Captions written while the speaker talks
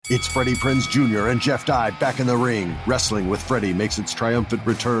It's Freddie Prinze Jr. and Jeff Dye back in the ring. Wrestling with Freddie makes its triumphant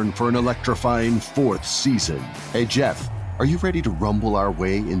return for an electrifying 4th season. Hey, Jeff, are you ready to rumble our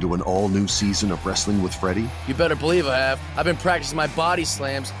way into an all-new season of Wrestling with Freddie? You better believe I have. I've been practicing my body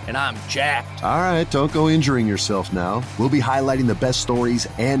slams, and I'm jacked. All right, don't go injuring yourself now. We'll be highlighting the best stories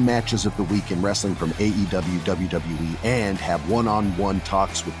and matches of the week in wrestling from AEW, WWE, and have one-on-one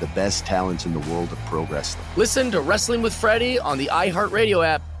talks with the best talents in the world of pro wrestling. Listen to Wrestling with Freddie on the iHeartRadio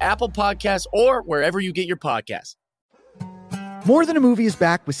app, Apple Podcasts, or wherever you get your podcasts. More Than a Movie is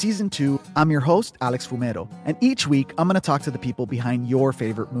back with Season 2. I'm your host, Alex Fumero, and each week I'm going to talk to the people behind your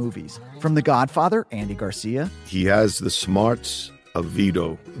favorite movies. From The Godfather, Andy Garcia. He has the smarts of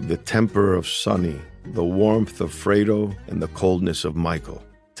Vito, the temper of Sonny, the warmth of Fredo, and the coldness of Michael.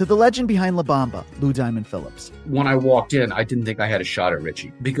 To the legend behind La Bamba, Lou Diamond Phillips. When I walked in, I didn't think I had a shot at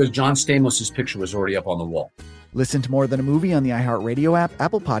Richie because John Stamos' picture was already up on the wall. Listen to More Than a Movie on the iHeartRadio app,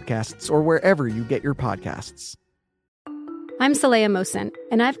 Apple Podcasts, or wherever you get your podcasts. I'm Saleha Mohsen,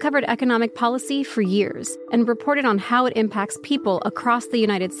 and I've covered economic policy for years and reported on how it impacts people across the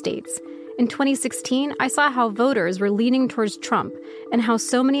United States. In 2016, I saw how voters were leaning towards Trump and how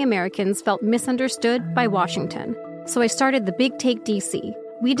so many Americans felt misunderstood by Washington. So I started The Big Take DC.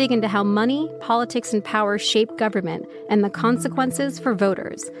 We dig into how money, politics, and power shape government and the consequences for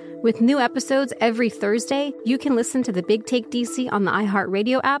voters. With new episodes every Thursday, you can listen to The Big Take DC on the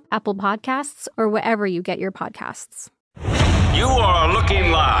iHeartRadio app, Apple Podcasts, or wherever you get your podcasts. You are looking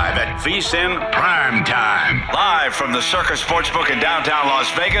live at VSiN PrimeTime. Live from the Circus Sportsbook in downtown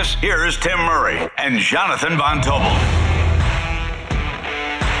Las Vegas, here's Tim Murray and Jonathan Von Tobel.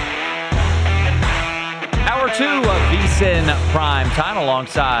 Hour 2 of VSiN PrimeTime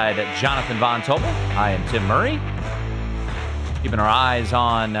alongside Jonathan Von Tobel. I am Tim Murray. Keeping our eyes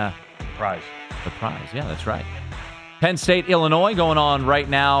on the prize. Yeah, that's right. Penn State, Illinois going on right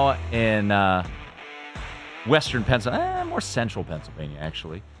now in Western Pennsylvania, more central Pennsylvania,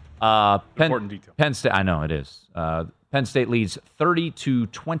 actually. Important detail. Penn State, I know it is. Penn State leads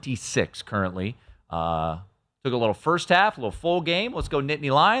 30-26 currently. Took a little first half, a little full game. Let's go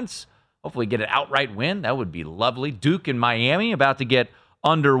Nittany Lions. Hopefully get an outright win. That would be lovely. Duke and Miami about to get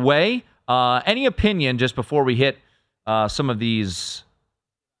underway. Any opinion just before we hit some of these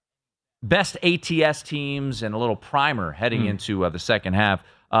best ATS teams and a little primer heading into the second half?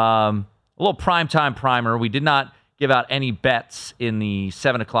 A little primetime primer. We did not give out any bets in the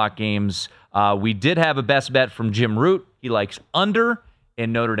 7 o'clock games. We did have a best bet from Jim Root. He likes under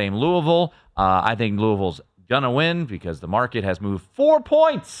in Notre Dame Louisville. I think Louisville's going to win because the market has moved 4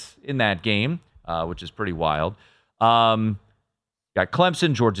 points in that game, which is pretty wild. Got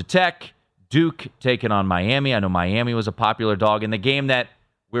Clemson, Georgia Tech, Duke taking on Miami. I know Miami was a popular dog in the game that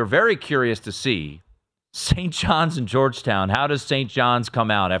we're very curious to see. St. John's and Georgetown. How does St. John's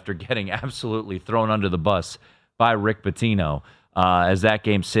come out after getting absolutely thrown under the bus by Rick Pitino as that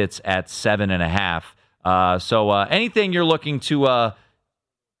game sits at 7.5? So anything you're looking to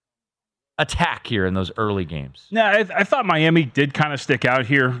attack here in those early games? No, I thought Miami did kind of stick out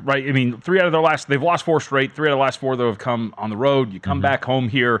here, right? I mean, they've lost 4 straight. 3 out of the last 4, though, have come on the road. You come back home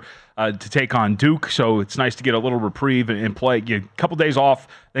here to take on Duke, so it's nice to get a little reprieve and play. Get a couple days off,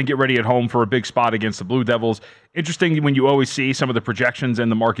 then get ready at home for a big spot against the Blue Devils. Interesting when you always see some of the projections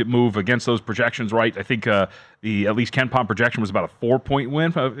and the market move against those projections, right? I think the at least Ken Pom projection was about a 4-point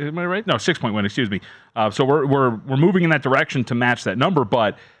win. Am I right? No, 6-point win. Excuse me. So we're moving in that direction to match that number,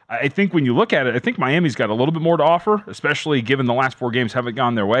 but I think when you look at it, I think Miami's got a little bit more to offer, especially given the last 4 games haven't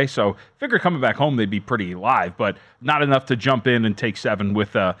gone their way. So figure coming back home, they'd be pretty live, but not enough to jump in and take 7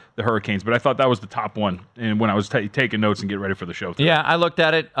 with the Hurricanes. But I thought that was the top one and when I was taking notes and getting ready for the show today. Yeah, I looked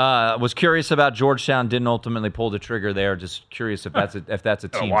at it. Was curious about Georgetown. Didn't ultimately pull the trigger there. Just curious if that's a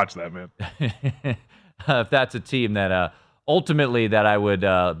team. Oh, watch that, man. If that's a team that ultimately that I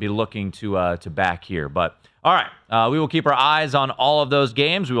would be looking to back here. But all right, we will keep our eyes on all of those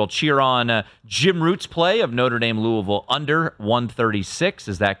games. We will cheer on Jim Root's play of Notre Dame Louisville under 136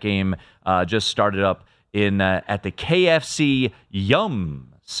 as that game just started up in at the KFC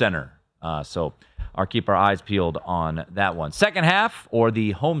Yum Center. So I'll keep our eyes peeled on that one. Second half, or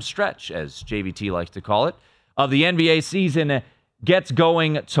the home stretch, as JVT likes to call it, of the NBA season gets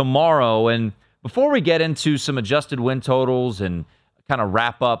going tomorrow. And before we get into some adjusted win totals and kind of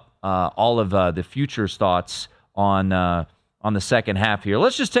wrap up all of the futures thoughts on the second half here,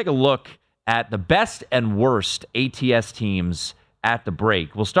 let's just take a look at the best and worst ATS teams at the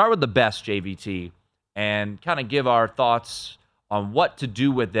break. We'll start with the best, JVT, and kind of give our thoughts on what to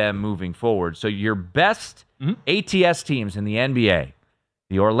do with them moving forward. So your best ATS teams in the NBA,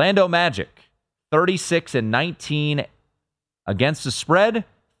 the Orlando Magic, 36-19 against the spread,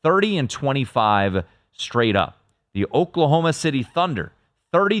 30-25 straight up. The Oklahoma City Thunder,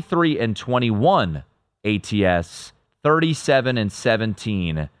 33-21 ATS,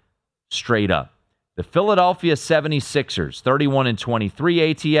 37-17 straight up. The Philadelphia 76ers,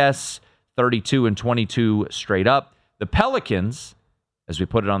 31-23 ATS, 32-22 straight up. The Pelicans, as we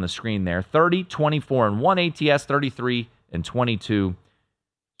put it on the screen there, 30-24-1 ATS, 33-22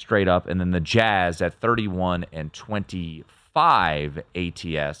 straight up. And then the Jazz at 31-25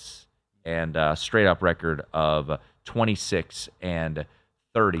 ATS and a straight up record of 26-30.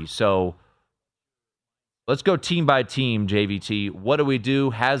 So let's go team by team, JVT. What do we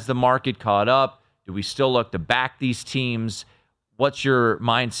do? Has the market caught up? Do we still look to back these teams? What's your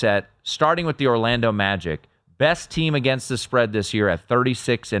mindset? Starting with the Orlando Magic, best team against the spread this year at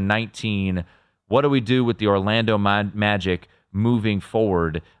 36-19. What do we do with the Orlando Magic moving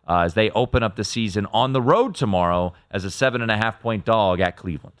forward as they open up the season on the road tomorrow as a 7.5-point dog at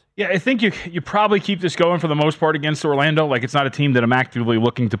Cleveland? Yeah, I think you probably keep this going for the most part against Orlando. Like, it's not a team that I'm actively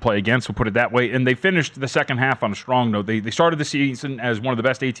looking to play against, we'll put it that way. And they finished the second half on a strong note. They started the season as one of the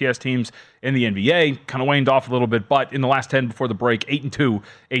best ATS teams in the NBA, kind of waned off a little bit, but in the last 10 before the break, 8-2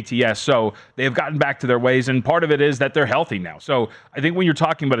 ATS. So they have gotten back to their ways, and part of it is that they're healthy now. So I think when you're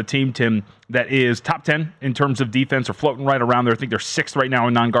talking about a team, Tim, that is top 10 in terms of defense or floating right around there, I think they're 6th right now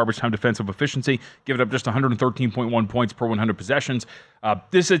in non-garbage time defensive efficiency, giving up just 113.1 points per 100 possessions.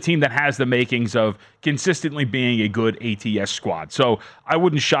 This is a team that has the makings of consistently being a good ATS squad. So I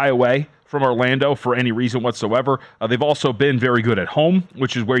wouldn't shy away from Orlando for any reason whatsoever. They've also been very good at home,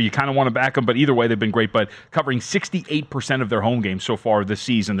 which is where you kind of want to back them, but either way, they've been great. But covering 68% of their home games so far this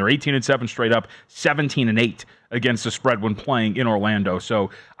season. They're 18-7 straight up, 17-8 against the spread when playing in Orlando.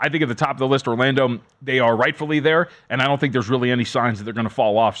 So I think at the top of the list, Orlando, they are rightfully there, and I don't think there's really any signs that they're going to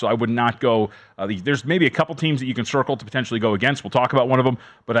fall off. So I would not go. There's maybe a couple teams that you can circle to potentially go against. We'll talk about one of them,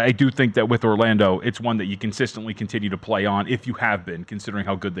 but I do think that with Orlando, it's one that you consistently continue to play on if you have been, considering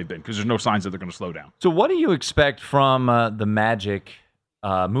how good they've been, because there's no signs that they're going to slow down. So what do you expect from the Magic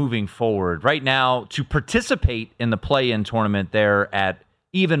moving forward? Right now, to participate in the play-in tournament, they're at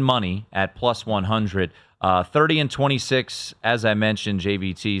even money at plus 100. 30-26, as I mentioned,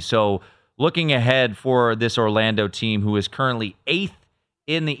 JVT. So looking ahead for this Orlando team, who is currently 8th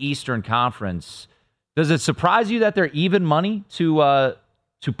in the Eastern Conference, does it surprise you that they're even money to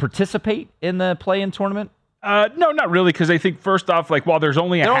participate in the play-in tournament? No, not really, because I think first off, like, while the's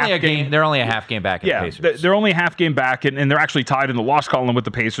only they're only a half game back. Yeah, the Pacers. They're only a half game back, and they're actually tied in the loss column with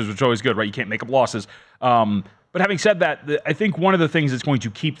the Pacers, which is always good, right? You can't make up losses. But having said that, I think one of the things that's going to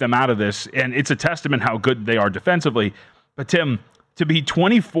keep them out of this, and it's a testament how good they are defensively, but Tim, to be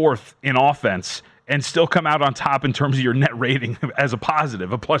 24th in offense and still come out on top in terms of your net rating as a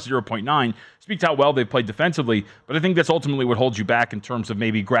positive, a plus 0.9, speaks to how well they've played defensively, but I think that's ultimately what holds you back in terms of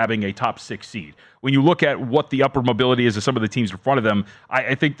maybe grabbing a top 6 seed. When you look at what the upper mobility is of some of the teams in front of them,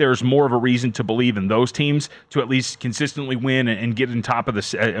 I think there's more of a reason to believe in those teams to at least consistently win and get in top of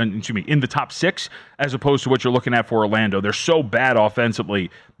in the top 6, as opposed to what you're looking at for Orlando. They're so bad offensively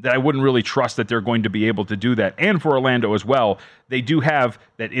that I wouldn't really trust that they're going to be able to do that. And for Orlando as well, they do have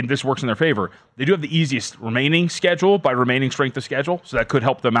that. This works in their favor. They do have the easiest remaining schedule by remaining strength of schedule, so that could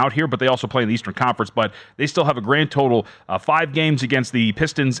help them out here. But they also play in the Eastern Conference. But they still have a grand total 5 games against the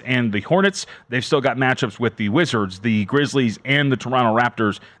Pistons and the Hornets. They've still got matchups with the Wizards, the Grizzlies, and the Toronto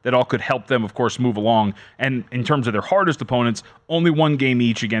Raptors that all could help them, of course, move along. And in terms of their hardest opponents, only 1 game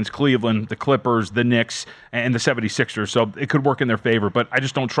each against Cleveland, the Clippers, the Knicks, and the 76ers. So it could work in their favor, but I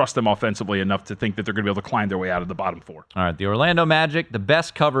just don't trust them offensively enough to think that they're going to be able to climb their way out of the bottom 4. All right, the Orlando Magic, the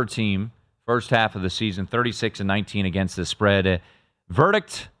best cover team, first half of the season, 36-19 against the spread.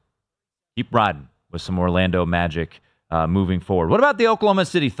 Verdict, keep riding with some Orlando Magic moving forward. What about the Oklahoma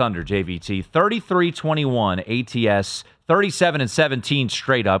City Thunder, JVT? 33-21 ATS, 37-17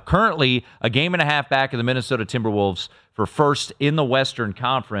 straight up. Currently, a game and a half back of the Minnesota Timberwolves for first in the Western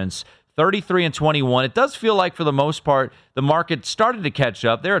Conference. 33-21. It does feel like, for the most part, the market started to catch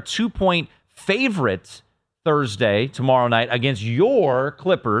up. They're a 2-point favorite Thursday, tomorrow night, against your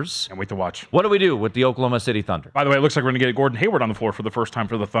Clippers. Can't wait to watch. What do we do with the Oklahoma City Thunder? By the way, it looks like we're going to get Gordon Hayward on the floor for the first time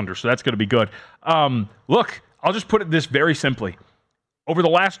for the Thunder, so that's going to be good. Look, I'll just put it this very simply. Over the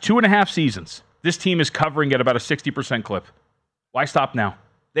last 2.5 seasons, this team is covering at about a 60% clip. Why stop now?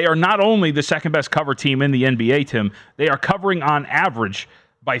 They are not only the second best cover team in the NBA, Tim, they are covering on average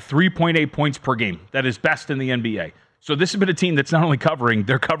by 3.8 points per game. That is best in the NBA. So this has been a team that's not only covering,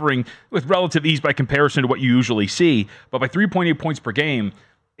 they're covering with relative ease by comparison to what you usually see, but by 3.8 points per game.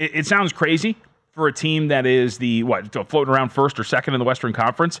 It sounds crazy for a team that is floating around first or second in the Western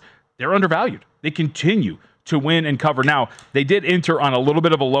Conference. They're undervalued. They continue to win and cover. Now, they did enter on a little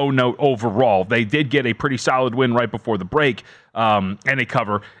bit of a low note overall. They did get a pretty solid win right before the break, and a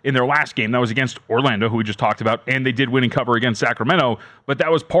cover in their last game. That was against Orlando, who we just talked about, and they did win and cover against Sacramento, but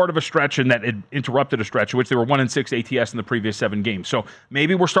that was part of a stretch, and that it interrupted a stretch in which they were 1-6 ATS in the previous 7 games. So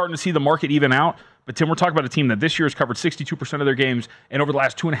maybe we're starting to see the market even out. But, Tim, we're talking about a team that this year has covered 62% of their games, and over the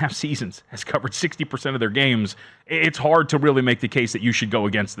last 2.5 seasons has covered 60% of their games. It's hard to really make the case that you should go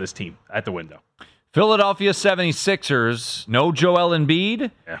against this team at the window. Philadelphia 76ers, no Joel Embiid.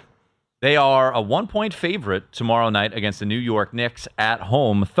 Yeah. They are a 1-point favorite tomorrow night against the New York Knicks at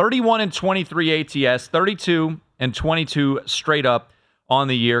home. 31-23 ATS, 32-22 straight up on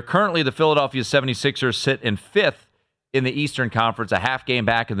the year. Currently, the Philadelphia 76ers sit in 5th in the Eastern Conference, a half game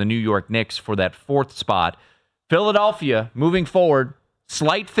back of the New York Knicks for that 4th spot. Philadelphia, moving forward,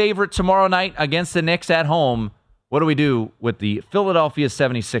 slight favorite tomorrow night against the Knicks at home. What do we do with the Philadelphia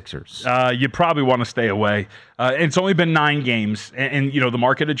 76ers? You probably want to stay away. It's only been 9 games, and the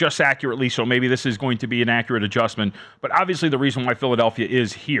market adjusts accurately, so maybe this is going to be an accurate adjustment. But obviously the reason why Philadelphia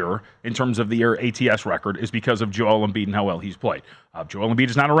is here in terms of their ATS record is because of Joel Embiid and how well he's played. Joel Embiid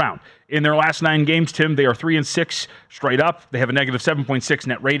is not around. In their last 9 games, Tim, they are 3-6 straight up. They have a negative 7.6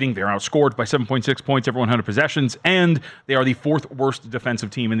 net rating. They're outscored by 7.6 points every 100 possessions, and they are the 4th worst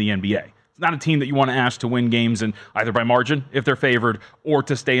defensive team in the NBA. It's not a team that you want to ask to win games, and either by margin if they're favored or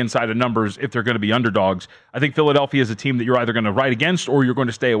to stay inside of numbers if they're going to be underdogs. I think Philadelphia is a team that you're either going to ride against or you're going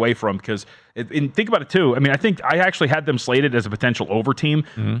to stay away from, because and think about it too. I mean, I think I actually had them slated as a potential over team,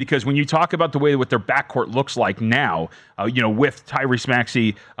 because when you talk about the way what their backcourt looks like now, with Tyrese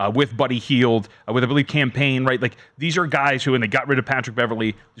Maxey, with Buddy Hield, with I believe Campaign, right? Like these are guys who, and they got rid of Patrick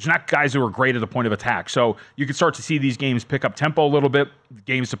Beverley. These are not guys who are great at the point of attack. So you can start to see these games pick up tempo a little bit,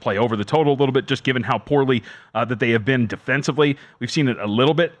 games to play over the total a little bit, just given how poorly that they have been defensively. We've seen it a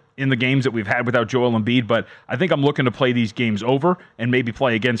little bit in the games that we've had without Joel Embiid, but I think I'm looking to play these games over and maybe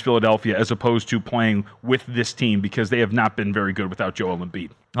play against Philadelphia as opposed to playing with this team, because they have not been very good without Joel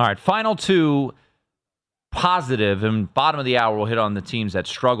Embiid. All right, final 2 positive, and bottom of the hour we'll hit on the teams that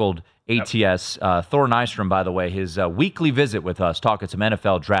struggled ATS. Yep. Thor Nystrom, by the way, his weekly visit with us, talking some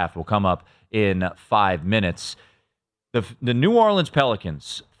NFL draft, will come up in 5 minutes. The New Orleans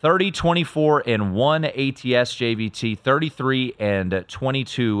Pelicans, 30-24-1 ATS JVT,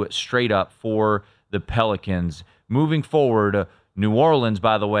 33-22 straight up for the Pelicans. Moving forward, New Orleans,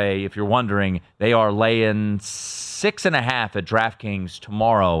 by the way, if you're wondering, they are laying 6.5 at DraftKings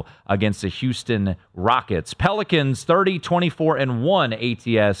tomorrow against the Houston Rockets. Pelicans,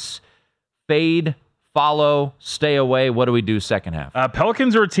 30-24-1 ATS. Fade, follow, stay away. What do we do second half?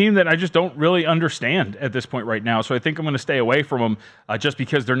 Pelicans are a team that I just don't really understand at this point right now, so I think I'm going to stay away from them just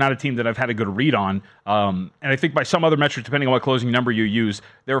because they're not a team that I've had a good read on. And I think by some other metrics, depending on what closing number you use,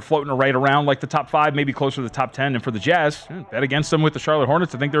 they're floating right around like the top 5, maybe closer to the top 10. And for the Jazz, bet against them with the Charlotte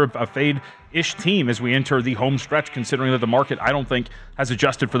Hornets. I think they're a fade-ish team as we enter the home stretch, considering that the market, I don't think, has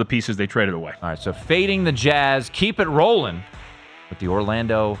adjusted for the pieces they traded away. All right, so fading the Jazz, keep it rolling with the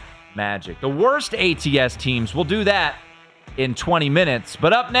Orlando Magic. The worst ATS teams, we'll do that in 20 minutes.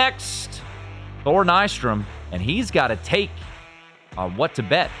 But up next, Thor Nystrom, and he's got a take on what to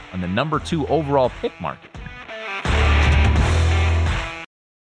bet on the number 2 overall pick market.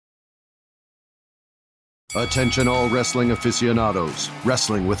 Attention all wrestling aficionados.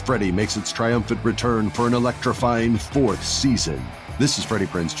 Wrestling with Freddie makes its triumphant return for an electrifying 4th season. This is Freddie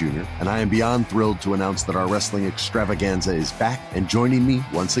Prinze Jr., and I am beyond thrilled to announce that our wrestling extravaganza is back, and joining me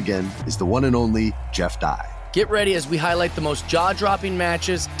once again is the one and only Jeff Dye. Get ready as we highlight the most jaw-dropping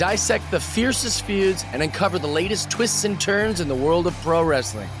matches, dissect the fiercest feuds, and uncover the latest twists and turns in the world of pro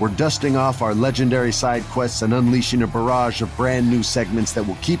wrestling. We're dusting off our legendary side quests and unleashing a barrage of brand new segments that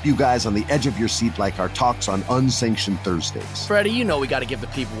will keep you guys on the edge of your seat, like our talks on Unsanctioned Thursdays. Freddie, you know we got to give the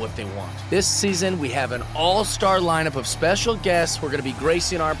people what they want. This season, we have an all-star lineup of special guests who are going to be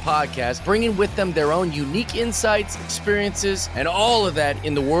gracing our podcast, bringing with them their own unique insights, experiences, and all of that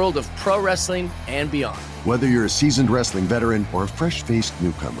in the world of pro wrestling and beyond. Whether you're a seasoned wrestling veteran or a fresh-faced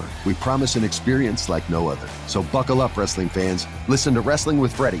newcomer, we promise an experience like no other. So buckle up, wrestling fans. Listen to Wrestling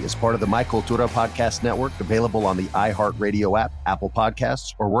with Freddie as part of the My Cultura Podcast Network, available on the iHeartRadio app, Apple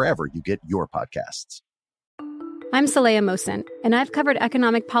Podcasts, or wherever you get your podcasts. I'm Saleha Mohsin, and I've covered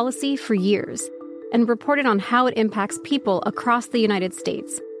economic policy for years and reported on how it impacts people across the United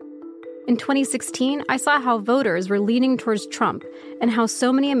States. In 2016, I saw how voters were leaning towards Trump and how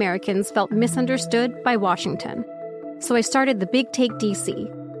so many Americans felt misunderstood by Washington. So I started the Big Take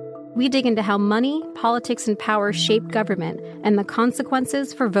DC. We dig into how money, politics, and power shape government and the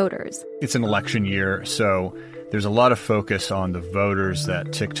consequences for voters. It's an election year, so there's a lot of focus on the voters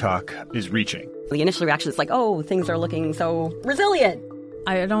that TikTok is reaching. The initial reaction is like, oh, things are looking so resilient.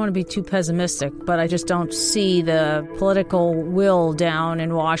 I don't want to be too pessimistic, but I just don't see the political will down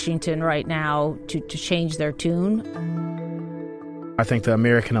in Washington right now to change their tune. I think the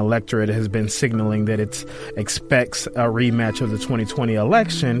American electorate has been signaling that it expects a rematch of the 2020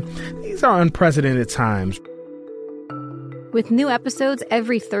 election. These are unprecedented times. With new episodes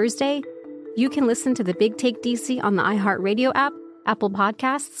every Thursday, you can listen to The Big Take DC on the iHeartRadio app, Apple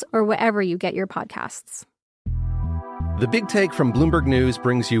Podcasts, or wherever you get your podcasts. The Big Take from Bloomberg News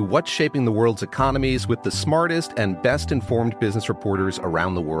brings you what's shaping the world's economies with the smartest and best-informed business reporters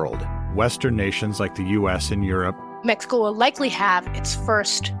around the world. Western nations like the U.S. and Europe. Mexico will likely have its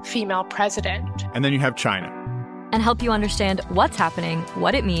first female president. And then you have China. And help you understand what's happening,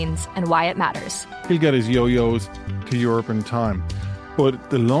 what it means, and why it matters. He'll get his yo-yos to Europe in time. But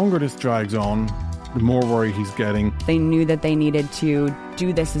the longer this drags on, the more worry he's getting. They knew that they needed to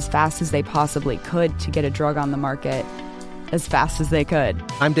do this as fast as they possibly could to get a drug on the market as fast as they could.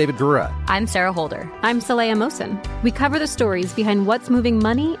 I'm David Gura. I'm Sarah Holder. I'm Saleha Mohsen. We cover the stories behind what's moving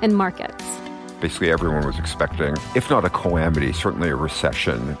money and markets. Basically, everyone was expecting, if not a calamity, certainly a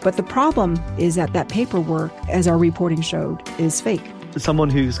recession. But the problem is that paperwork, as our reporting showed, is fake. As someone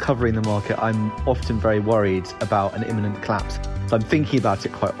who's covering the market, I'm often very worried about an imminent collapse. So I'm thinking about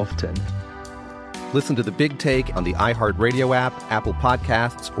it quite often. Listen to The Big Take on the iHeartRadio app, Apple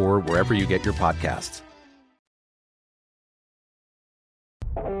Podcasts, or wherever you get your podcasts.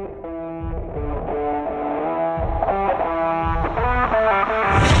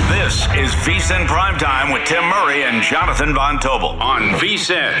 This is VSiN Primetime with Tim Murray and Jonathan Von Tobel on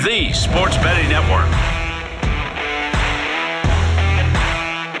VSiN, the sports betting network.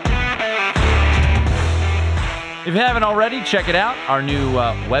 If you haven't already, check it out. Our new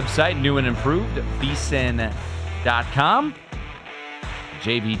website, new and improved, VSiN.com.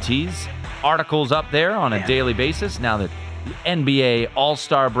 JVT's articles up there on a daily basis now that the NBA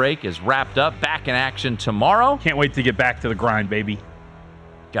All-Star break is wrapped up. Back in action tomorrow. Can't wait to get back to the grind, baby.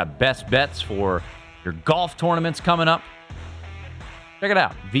 Got best bets for your golf tournaments coming up. Check it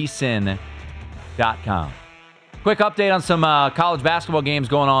out, VSiN.com. Quick update on some college basketball games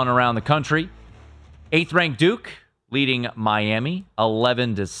going on around the country. 8th-ranked Duke leading Miami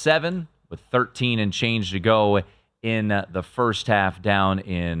 11-7 with 13 and change to go in the first half down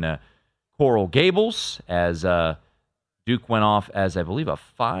in Coral Gables as Duke went off as, I believe, a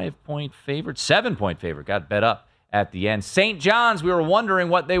 5-point favorite, 7-point favorite, got bet up at the end. St. John's, we were wondering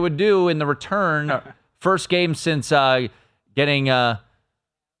what they would do in the return. First game since getting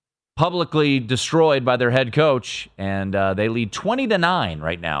publicly destroyed by their head coach, and they lead 20-9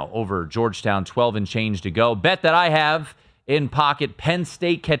 right now over Georgetown, 12 and change to go. Bet that I have in pocket, Penn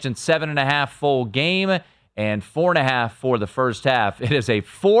State catching 7.5 full game and 4.5 for the first half. It is a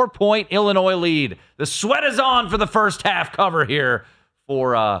 4-point Illinois lead. The sweat is on for the first half cover here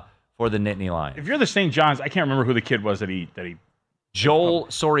for the Nittany Lions. If you're the St. John's, I can't remember who the kid was that he Joel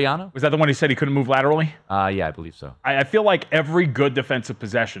Soriano? Was that the one he said he couldn't move laterally? Yeah, I believe so. I feel like every good defensive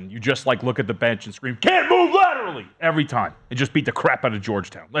possession, you just look at the bench and scream, can't move laterally, every time. And just beat the crap out of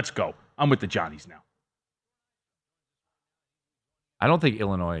Georgetown. Let's go. I'm with the Johnnies now. I don't think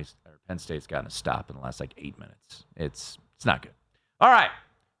Illinois or Penn State's gotten a stop in the last 8 minutes. It's not good. All right.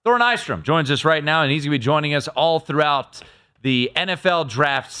 Thor Nystrom joins us right now, and he's going to be joining us all throughout the NFL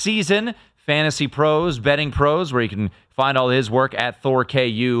draft season. Fantasy Pros, Betting Pros, where you can find all his work at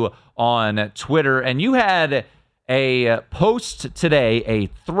ThorKU on Twitter. And you had a post today, a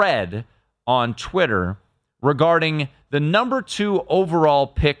thread on Twitter regarding the number 2 overall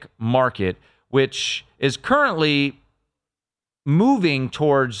pick market, which is currently moving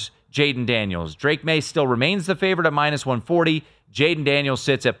towards Jaden Daniels. Drake May still remains the favorite at -140. Jaden Daniels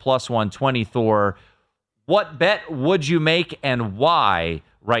sits at +120. Thor, what bet would you make and why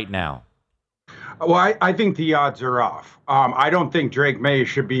right now? Well, I think the odds are off. I don't think Drake May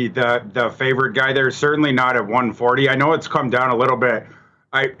should be the favorite guy there. Certainly not at 140. I know it's come down a little bit.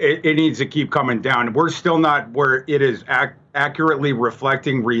 It needs to keep coming down. We're still not where it is accurately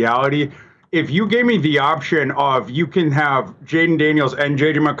reflecting reality. If you gave me the option of you can have Jaden Daniels and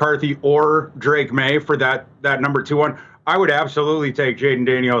J.J. McCarthy or Drake May for that number 2 one, I would absolutely take Jaden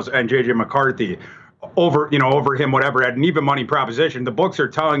Daniels and J.J. McCarthy over him, whatever, at an even money proposition. The books are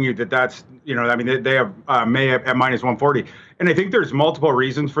telling you that's, they have May at -140. And I think there's multiple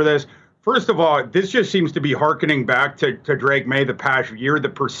reasons for this. First of all, this just seems to be hearkening back to Drake May the past year, the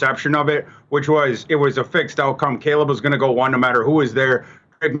perception of it, which was it was a fixed outcome. Caleb was going to go 1 no matter who was there.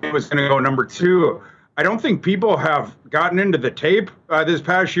 Drake May was going to go number 2. I don't think people have gotten into the tape this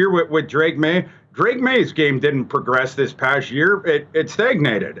past year with Drake May Drake May's game didn't progress this past year. It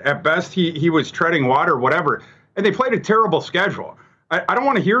stagnated. At best, he was treading water, whatever. And they played a terrible schedule. I don't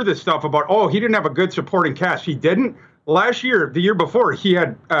want to hear this stuff about, oh, he didn't have a good supporting cast. He didn't. Last year, the year before, he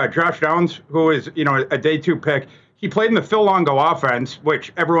had Josh Downs, who is, a day 2 pick. He played in the Phil Longo offense,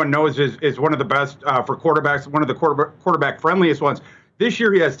 which everyone knows is one of the best for quarterbacks, one of the quarterback-friendliest ones. This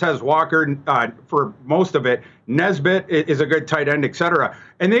year, he has Tez Walker for most of it. Nesbitt is a good tight end, et cetera.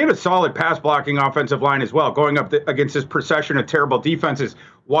 And they have a solid pass-blocking offensive line as well, going up against this procession of terrible defenses.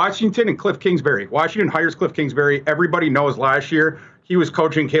 Washington and Cliff Kingsbury. Washington hires Cliff Kingsbury. Everybody knows last year he was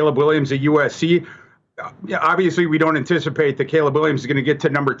coaching Caleb Williams at USC. Obviously, we don't anticipate that Caleb Williams is going to get to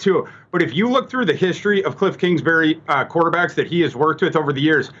number 2. But if you look through the history of Cliff Kingsbury quarterbacks that he has worked with over the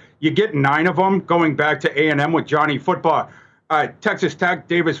years, you get 9 of them going back to A&M with Johnny Football. Texas Tech,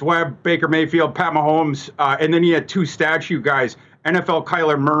 Davis Webb, Baker Mayfield, Pat Mahomes, and then he had 2 statue guys, NFL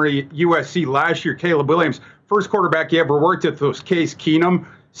Kyler Murray, USC last year, Caleb Williams. First quarterback he ever worked with was Case Keenum.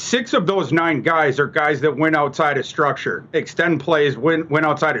 6 of those 9 guys are guys that went outside of structure, extend plays, went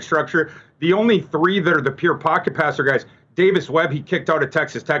outside of structure. The only 3 that are the pure pocket passer guys, Davis Webb, he kicked out of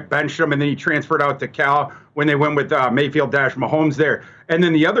Texas Tech, benched him, and then he transferred out to Cal when they went with Mayfield-Mahomes there. And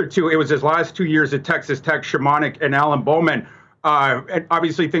then the other 2, it was his last 2 years at Texas Tech, Shimonik and Alan Bowman. And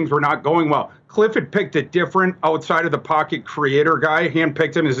obviously things were not going well. Cliff had picked a different outside-of-the-pocket creator guy,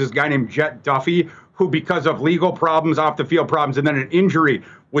 handpicked him as this guy named Jet Duffy, who because of legal problems, off-the-field problems, and then an injury,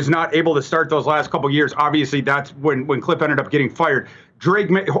 was not able to start those last couple of years. Obviously, that's when Cliff ended up getting fired.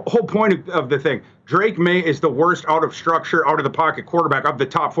 Drake May, whole point of the thing, Drake May is the worst out-of-structure, out-of-the-pocket quarterback of the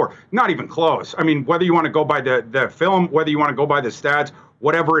top 4. Not even close. I mean, whether you want to go by the film, whether you want to go by the stats,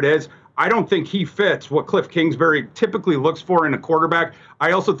 whatever it is, I don't think he fits what Cliff Kingsbury typically looks for in a quarterback.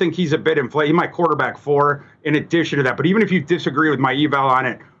 I also think he's a bit inflated. He might quarterback 4 in addition to that. But even if you disagree with my eval on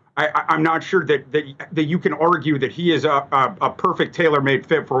it, I'm not sure that you can argue that he is a perfect tailor-made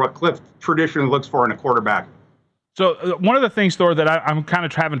fit for what Cliff traditionally looks for in a quarterback. So one of the things, Thor, that I'm kind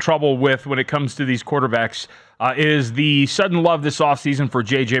of having trouble with when it comes to these quarterbacks is the sudden love this offseason for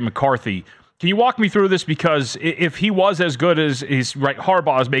J.J. McCarthy. Can you walk me through this? Because if he was as good as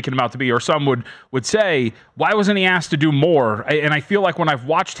Harbaugh is making him out to be, or some would say, why wasn't he asked to do more? And I feel like when I've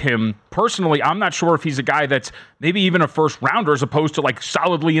watched him personally, I'm not sure if he's a guy that's maybe even a first rounder as opposed to like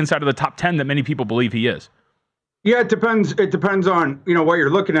solidly inside of the top 10 that many people believe he is. Yeah, it depends. It depends on, what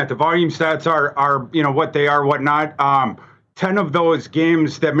you're looking at. The volume stats are what they are, whatnot. 10 of those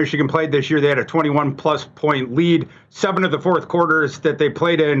games that Michigan played this year, they had a 21-plus point lead. 7 of the fourth quarters that they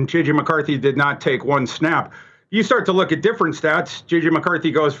played in, J.J. McCarthy did not take 1 snap. You start to look at different stats. J.J.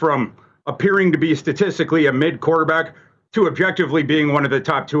 McCarthy goes from appearing to be statistically a mid quarterback to objectively being one of the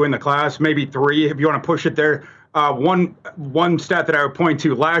top 2 in the class, maybe 3 if you want to push it there. One stat that I would point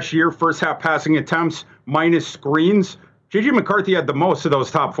to last year, first half passing attempts minus screens, J.J. McCarthy had the most of those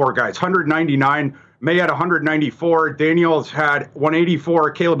top 4 guys, 199. May had 194. Daniels had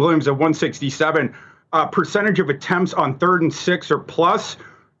 184. Caleb Williams at 167. Percentage of attempts on 3rd and 6 or plus.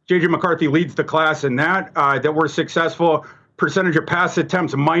 J.J. McCarthy leads the class in that were successful. Percentage of pass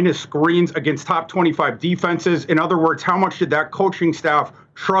attempts minus screens against top 25 defenses. In other words, how much did that coaching staff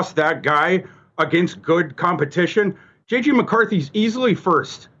trust that guy against good competition? J.J. McCarthy's easily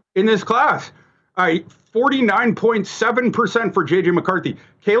first in this class. 49.7% for J.J. McCarthy.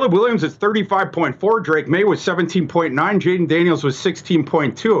 Caleb Williams is 35.4. Drake May was 17.9. Jaden Daniels was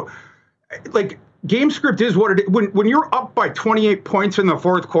 16.2. Like, game script is what it is. When you're up by 28 points in the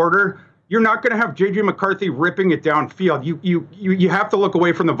fourth quarter, you're not going to have J.J. McCarthy ripping it downfield. You have to look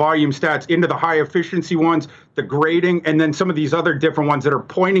away from the volume stats into the high efficiency ones, the grading, and then some of these other different ones that are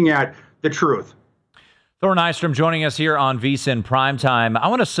pointing at the truth. Thor Nystrom joining us here on VSiN Primetime. I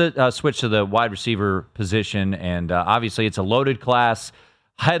want to switch to the wide receiver position, and obviously it's a loaded class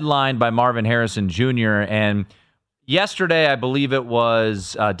headlined by Marvin Harrison Jr., and yesterday I believe it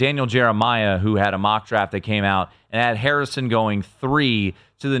was Daniel Jeremiah who had a mock draft that came out and had Harrison going 3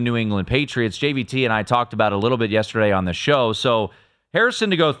 to the New England Patriots. JVT and I talked about it a little bit yesterday on the show. So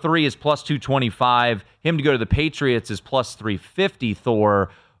Harrison to go 3 is plus 225. Him to go to the Patriots is plus 350, Thor.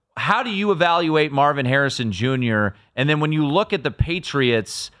 How do you evaluate Marvin Harrison Jr.? And then when you look at the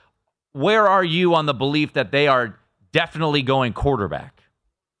Patriots, where are you on the belief that they are definitely going quarterback?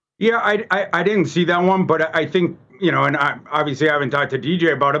 Yeah, I didn't see that one, but I think, and I obviously haven't talked to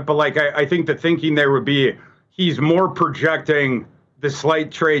DJ about it, but I think the thinking there would be he's more projecting the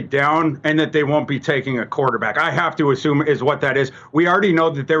slight trade down and that they won't be taking a quarterback. I have to assume is what that is. We already know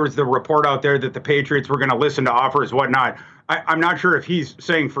that there was the report out there that the Patriots were going to listen to offers, whatnot. I'm not sure if he's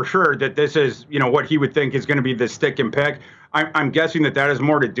saying for sure that this is, what he would think is going to be the stick and pick. I'm guessing that has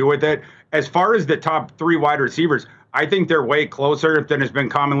more to do with it. As far as the top 3 wide receivers, I think they're way closer than has been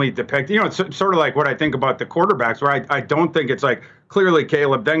commonly depicted. It's sort of like what I think about the quarterbacks, where I don't think it's like clearly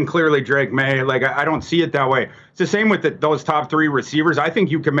Caleb, then clearly Drake May. Like, I don't see it that way. It's the same with those top 3 receivers. I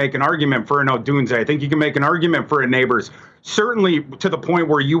think you can make an argument for an Odunze. I think you can make an argument for a Neighbors. Certainly to the point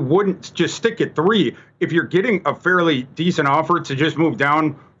where you wouldn't just stick at 3 if you're getting a fairly decent offer to just move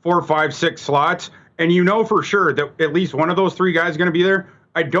down 4, 5, 6 slots, and for sure that at least one of those 3 guys is going to be there.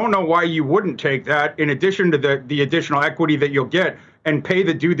 I don't know why you wouldn't take that in addition to the additional equity that you'll get and pay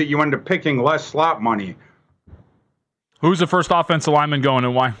the dude that you end up picking less slot money. Who's the first offensive lineman going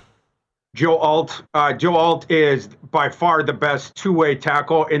and why? Joe Alt. Joe Alt is by far the best two-way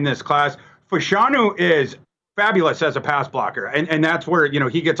tackle in this class. Fashanu is fabulous as a pass blocker, and that's where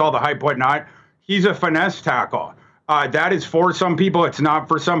he gets all the hype, whatnot. He's a finesse tackle. That is for some people. It's not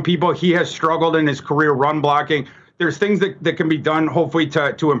for some people. He has struggled in his career run blocking. There's things that can be done, hopefully,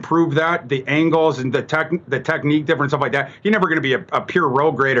 to improve that, the angles and the technique, different stuff like that. He's never going to be a pure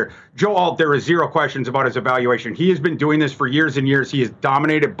road grader. Joe Alt, there is zero questions about his evaluation. He has been doing this for years and years. He has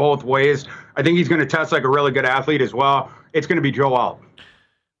dominated both ways. I think he's going to test like a really good athlete as well. It's going to be Joe Alt.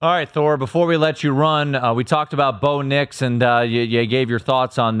 All right, Thor, before we let you run, we talked about Bo Nix, and you gave your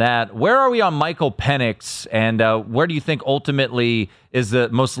thoughts on that. Where are we on Michael Penix, and where do you think ultimately is the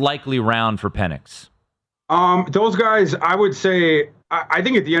most likely round for Penix? Those guys, I would say, I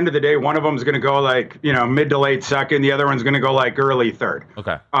think at the end of the day, one of them is going to go like, mid to late second. The other one's going to go like early third.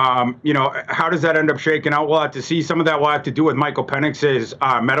 Okay. How does that end up shaking out? We'll have to see. Some of that will have to do with Michael Penix's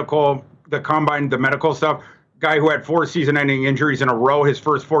medical, the combine, the medical stuff. Guy who had 4 season-ending injuries in a row his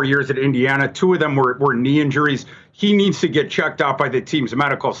first 4 years at Indiana. 2 of them were knee injuries. He needs to get checked out by the team's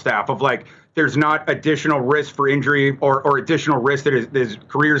medical staff of like, there's not additional risk for injury or additional risk that his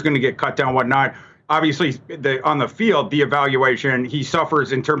career is going to get cut down, whatnot. Obviously, on the field, the evaluation, he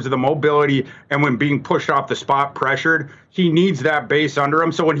suffers in terms of the mobility and when being pushed off the spot, pressured. He needs that base under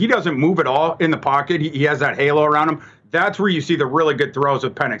him. So when he doesn't move at all in the pocket, he has that halo around him. That's where you see the really good throws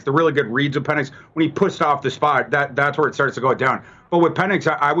with Penix, the really good reads of Penix. When he pushed off the spot, that's where it starts to go down. But with Penix,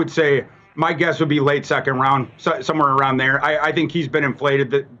 I would say my guess would be late second round, somewhere around there. I think he's been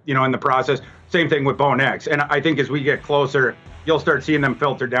inflated, in the process. Same thing with Bo Nix. And I think as we get closer, you'll start seeing them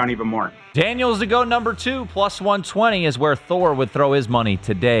filter down even more. Daniels to go number 2, plus 120 is where Thor would throw his money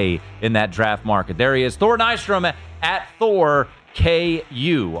today in that draft market. There he is, Thor Nystrom at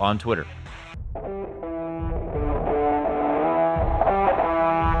ThorKU on Twitter.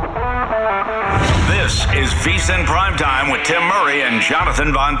 This is VSiN Primetime with Tim Murray and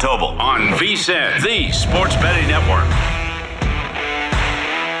Jonathan Von Tobel on VSiN, the Sports Betting Network.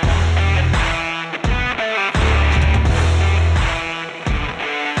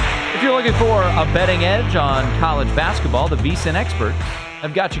 If you're looking for a betting edge on college basketball, the VSiN experts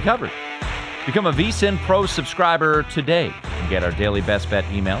have got you covered. Become a VSiN Pro subscriber today and get our daily best bet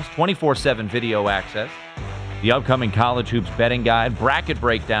emails, 24/7 video access, the upcoming college hoops betting guide, bracket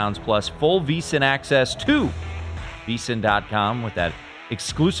breakdowns, plus full VSiN access to VSiN.com with that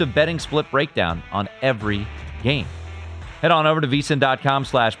exclusive betting split breakdown on every game. Head on over to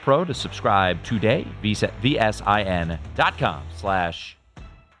VSiN.com/pro to subscribe today, VSIN.com/pro.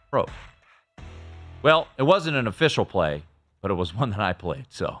 Well, it wasn't an official play, but it was one that I played,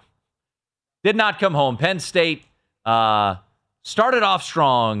 so did not come home. Penn State started off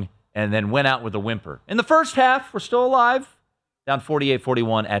strong and then went out with a whimper. In the first half, we're still alive. Down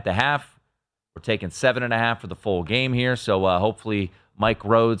 48-41 at the half. We're taking 7.5 for the full game here, so hopefully Mike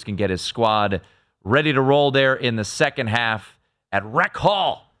Rhodes can get his squad ready to roll there in the second half at Rec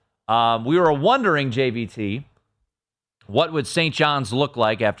Hall. We were wondering, JVT, what would St. John's look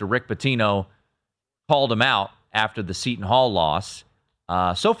like after Rick Pitino called him out after the Seton Hall loss.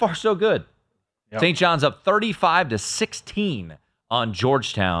 So far, so good. Yep. St. John's up 35-16 on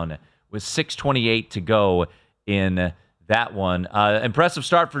Georgetown with 6:28 to go in that one. Impressive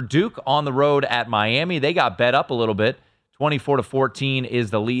start for Duke on the road at Miami. They got bet up a little bit. 24-14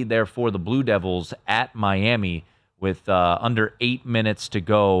 is the lead there for the Blue Devils at Miami with under 8 minutes to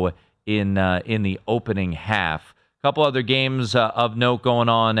go in the opening half. A couple other games of note going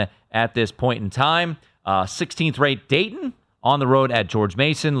on at this point in time. 16th ranked Dayton on the road at George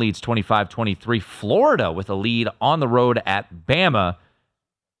Mason leads 25-23. Florida with a lead on the road at Bama,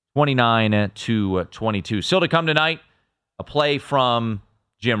 29-22. Still to come tonight, a play from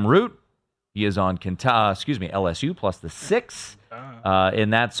Jim Root. He is on LSU plus the 6 in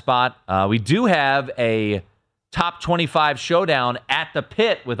that spot. We do have a top 25 showdown at the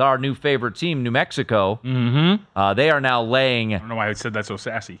pit with our new favorite team, New Mexico. Mm-hmm. They are now laying. I don't know why I said that so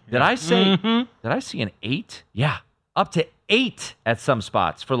sassy. Did I say? Did I see an 8? Yeah, up to 8 at some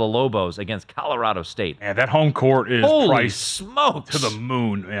spots for the Lobos against Colorado State. Man, that home court is Holy priced smokes to the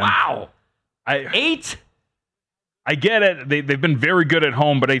moon, man. Wow. 8? I get it. They've been very good at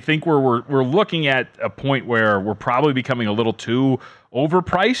home, but I think we're looking at a point where we're probably becoming a little too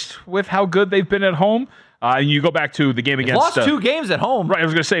overpriced with how good they've been at home. And you go back to the game against... lost 2 games at home. Right, I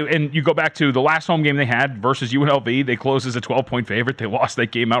was going to say, and you go back to the last home game they had versus UNLV. They closed as a 12-point favorite. They lost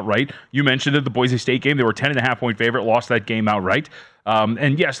that game outright. You mentioned it, the Boise State game. They were a 10.5-point favorite, lost that game outright.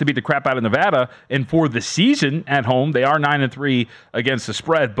 And yes, they beat the crap out of Nevada. And for the season at home, they are 9-3 against the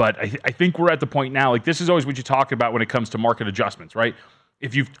spread. But I think we're at the point now, like this is always what you talk about when it comes to market adjustments, right?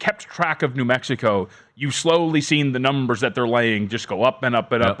 If you've kept track of New Mexico, you've slowly seen the numbers that they're laying just go up and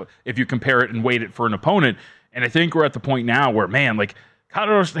up and up if you compare it and weight it for an opponent. And I think we're at the point now where, man, like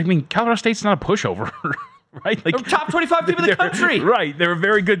Colorado State's not a pushover, right? Like they're top 25 team in the country. Right. They're a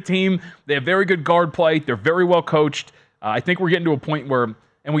very good team. They have very good guard play. They're very well coached. I think we're getting to a point where,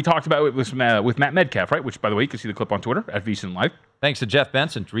 and we talked about it with Matt Metcalf, right? Which, by the way, you can see the clip on Twitter at VSiN Live. Thanks to Jeff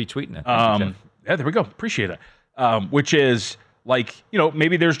Benson for retweeting it. Yeah, there we go. Appreciate it. Which is... like,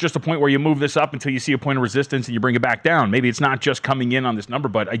 maybe there's just a point where you move this up until you see a point of resistance and you bring it back down. Maybe it's not just coming in on this number,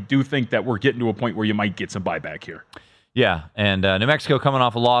 but I do think that we're getting to a point where you might get some buyback here. Yeah, and New Mexico coming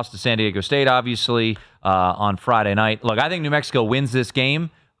off a loss to San Diego State, obviously, on Friday night. Look, I think New Mexico wins this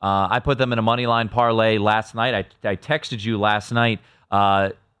game. I put them in a money line parlay last night. I texted you last night.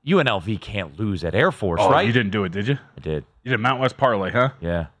 UNLV can't lose at Air Force, right? You didn't do it, did you? I did. You did Mount West parlay, huh?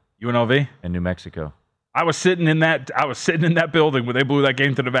 Yeah. UNLV and New Mexico. I was sitting in that building when they blew that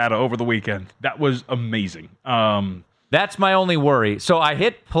game to Nevada over the weekend. That was amazing. That's my only worry. So I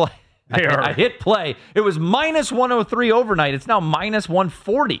hit play. I hit play. It was minus 103 overnight. It's now minus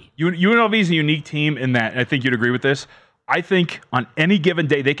 140. UNLV is a unique team in that, and I think you'd agree with this. I think on any given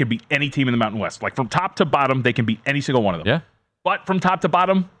day, they could beat any team in the Mountain West. Like from top to bottom, they can beat any single one of them. Yeah. But from top to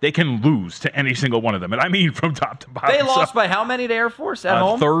bottom, they can lose to any single one of them. And I mean from top to bottom. They lost by how many to Air Force at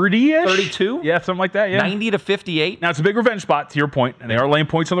home? 30-ish? 32? Yeah, something like that, yeah. 90-58? Now, it's a big revenge spot, to your point, and they are laying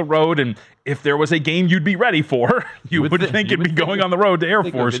points on the road. And if there was a game you'd be ready for, you would think it'd be going on the road to Air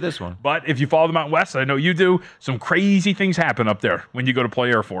Force. This one. But if you follow the Mountain West, I know you do, some crazy things happen up there when you go to play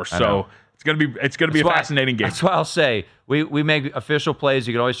Air Force. So it's gonna be a fascinating game. That's why I'll say we make official plays.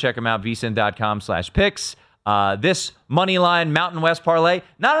 You can always check them out, vsin.com/picks. This Moneyline Mountain West parlay,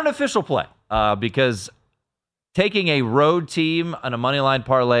 not an official play, because taking a road team on a Moneyline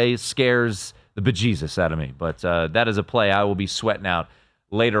parlay scares the bejesus out of me. But that is a play I will be sweating out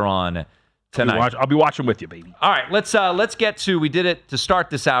later on tonight. I'll be watching with you, baby. All right, let's get to, we did it to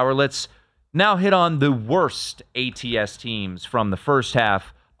start this hour. Let's now hit on the worst ATS teams from the first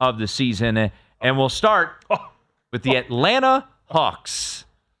half of the season. And we'll start with the Atlanta Hawks.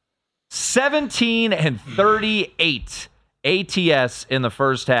 17-38 ATS in the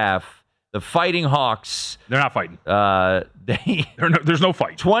first half. The Fighting Hawks. They're not fighting. There's no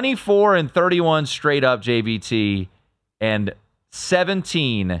fight. 24-31 straight up JVT, and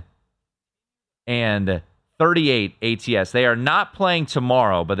 17-38 ATS. They are not playing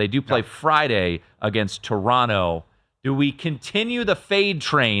tomorrow, but they do play Friday against Toronto. Do we continue the fade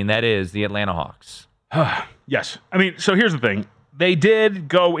train that is the Atlanta Hawks? Yes. I mean, so here's the thing. They did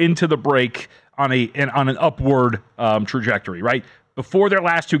go into the break on an upward trajectory, right? Before their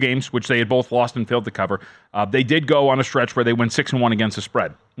last 2 games, which they had both lost and failed to cover, they did go on a stretch where they went 6-1 against the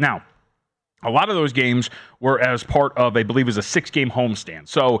spread. Now, a lot of those games were as part of, I believe, is a 6-game homestand.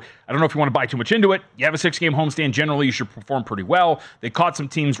 So I don't know if you want to buy too much into it. You have a 6-game homestand. Generally, you should perform pretty well. They caught some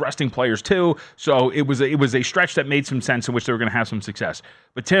teams resting players too. So it was a stretch that made some sense in which they were going to have some success.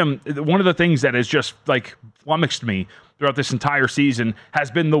 But Tim, one of the things that has just like flummoxed me throughout this entire season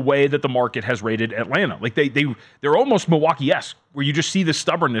has been the way that the market has rated Atlanta. Like they're almost Milwaukee-esque, where you just see the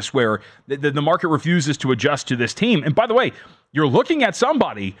stubbornness where the market refuses to adjust to this team. And by the way, you're looking at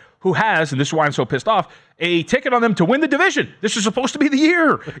somebody who has, and this is why I'm so pissed off, a ticket on them to win the division. This is supposed to be the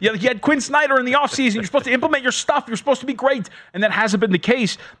year. You had Quinn Snyder in the offseason. You're supposed to implement your stuff. You're supposed to be great. And that hasn't been the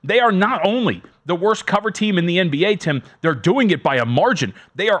case. They are not only the worst cover team in the NBA, Tim, they're doing it by a margin.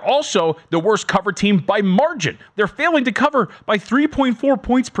 They are also the worst cover team by margin. They're failing to cover by 3.4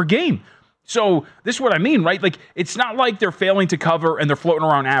 points per game. So this is what I mean, right? Like, it's not like they're failing to cover and they're floating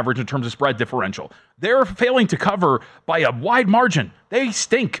around average in terms of spread differential. They're failing to cover by a wide margin. They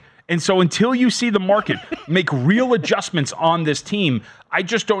stink. And so until you see the market make real adjustments on this team, I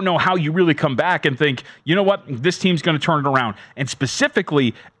just don't know how you really come back and think, you know what, this team's going to turn it around. And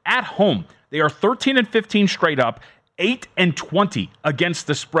specifically at home, They are 13-15 straight up, 8-20 against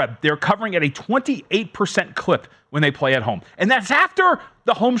the spread. They're covering at a 28% clip when they play at home. And that's after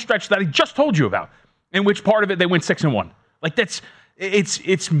the home stretch that I just told you about, in which part of it they went 6-1. Like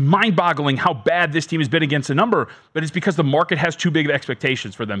it's mind-boggling how bad this team has been against the number, but it's because the market has too big of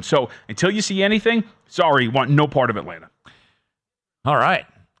expectations for them. So until you see anything, sorry, want no part of Atlanta. All right.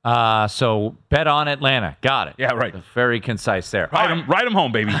 So bet on Atlanta. Got it. Yeah, right. Very concise there. Ride them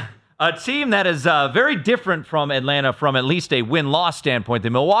home, baby. A team that is very different from Atlanta from at least a win-loss standpoint,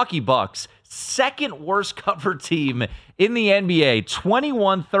 the Milwaukee Bucks, second worst cover team in the NBA,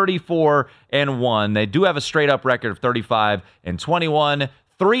 21-34-1. They do have a straight-up record of 35-21,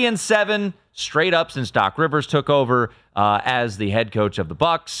 3-7 straight up since Doc Rivers took over as the head coach of the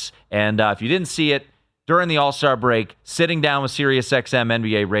Bucks. And if you didn't see it, during the All-Star break, sitting down with SiriusXM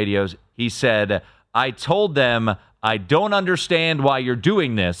NBA radios, he said, I told them, I don't understand why you're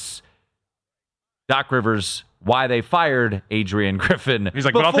doing this. Doc Rivers, why they fired Adrian Griffin. He's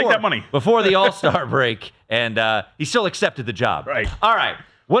like, but I'll take that money. Before the All-Star break, and he still accepted the job. Right. All right.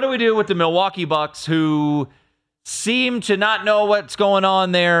 What do we do with the Milwaukee Bucks, who seem to not know what's going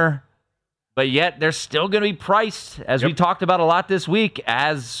on there, but yet they're still going to be priced, as we talked about a lot this week,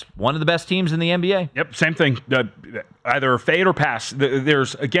 as one of the best teams in the NBA? Yep, same thing. Either fade or pass.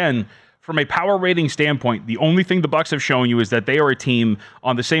 There's, again, from a power rating standpoint, the only thing the Bucks have shown you is that they are a team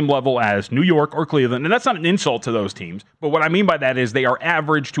on the same level as New York or Cleveland, and that's not an insult to those teams. But what I mean by that is they're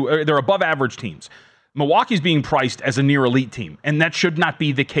above average teams. Milwaukee's being priced as a near elite team, and that should not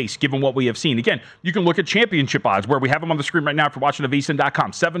be the case given what we have seen. Again, you can look at championship odds where we have them on the screen right now if you're watching at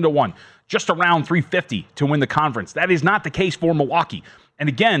VSiN.com, 7-1, just around 350 to win the conference. That is not the case for Milwaukee. And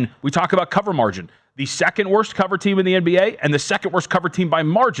again, we talk about cover margin. The second worst cover team in the NBA and the second worst cover team by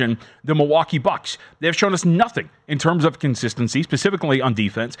margin, the Milwaukee Bucks. They have shown us nothing in terms of consistency, specifically on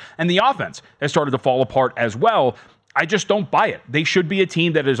defense, and the offense has started to fall apart as well. I just don't buy it. They should be a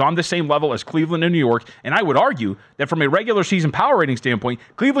team that is on the same level as Cleveland and New York, and I would argue that from a regular season power rating standpoint,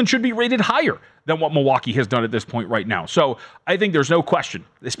 Cleveland should be rated higher than what Milwaukee has done at this point right now. So I think there's no question,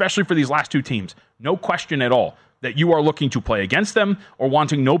 especially for these last two teams, no question at all that you are looking to play against them or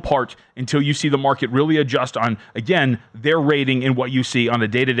wanting no part until you see the market really adjust on, again, their rating and what you see on a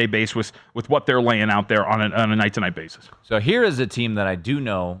day-to-day basis with what they're laying out there on a night-to-night basis. So here is a team that I do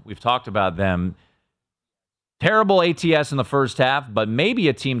know. We've talked about them. Terrible ATS in the first half, but maybe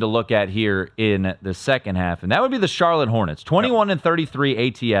a team to look at here in the second half, and that would be the Charlotte Hornets.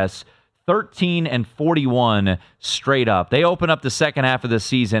 21-33 ATS, 13-41 straight up. They open up the second half of the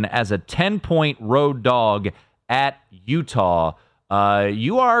season as a 10-point road dog at Utah.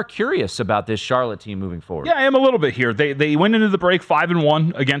 You are curious about this Charlotte team moving forward. Yeah, I am a little bit here. They went into the break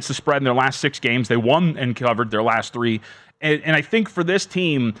 5-1 against the spread in their last 6 games. They won and covered their last 3. And I think for this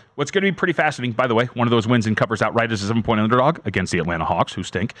team, what's going to be pretty fascinating, by the way, one of those wins and covers outright as a 7-point underdog against the Atlanta Hawks, who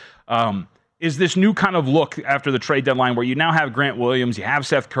stink, is this new kind of look after the trade deadline where you now have Grant Williams, you have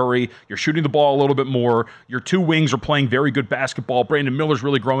Seth Curry, you're shooting the ball a little bit more, your 2 wings are playing very good basketball, Brandon Miller's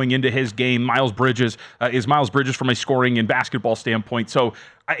really growing into his game, Miles Bridges from a scoring and basketball standpoint. So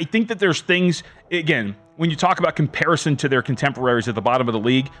I think that there's things, again, when you talk about comparison to their contemporaries at the bottom of the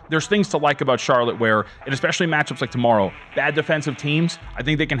league, there's things to like about Charlotte where, and especially matchups like tomorrow, bad defensive teams, I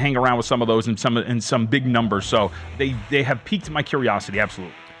think they can hang around with some of those in some big numbers. So they have piqued my curiosity,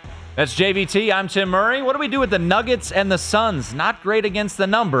 absolutely. That's JVT. I'm Tim Murray. What do we do with the Nuggets and the Suns? Not great against the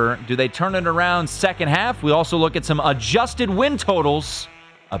number. Do they turn it around second half? We also look at some adjusted win totals.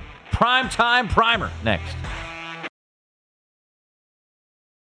 A primetime primer next.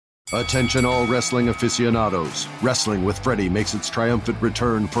 Attention all wrestling aficionados. Wrestling with Freddie makes its triumphant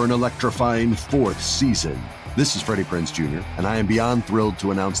return for an electrifying 4th season. This is Freddie Prinze Jr., and I am beyond thrilled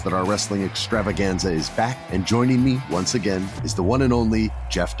to announce that our wrestling extravaganza is back, and joining me once again is the one and only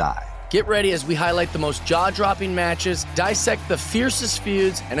Jeff Dye. Get ready as we highlight the most jaw-dropping matches, dissect the fiercest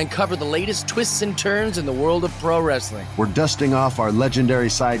feuds, and uncover the latest twists and turns in the world of pro wrestling. We're dusting off our legendary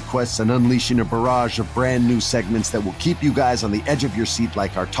side quests and unleashing a barrage of brand new segments that will keep you guys on the edge of your seat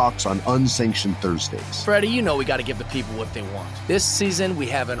like our talks on Unsanctioned Thursdays. Freddie, you know we got to give the people what they want. This season, we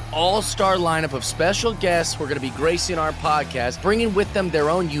have an all-star lineup of special guests who are going to be gracing our podcast, bringing with them their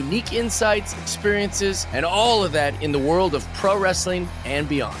own unique insights, experiences, and all of that in the world of pro wrestling and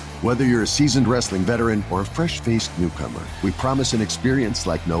beyond. Whether you're a seasoned wrestling veteran or a fresh-faced newcomer, we promise an experience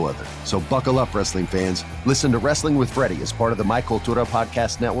like no other. So buckle up, wrestling fans. Listen to Wrestling with Freddie as part of the My Cultura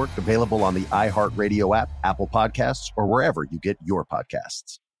Podcast Network, available on the iHeartRadio app, Apple Podcasts, or wherever you get your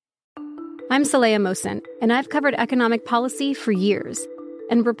podcasts. I'm Saleha Mohsen, and I've covered economic policy for years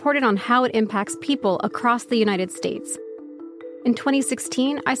and reported on how it impacts people across the United States. In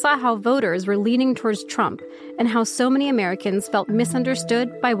 2016, I saw how voters were leaning towards Trump and how so many Americans felt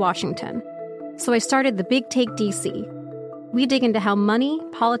misunderstood by Washington. So I started the Big Take DC. We dig into how money,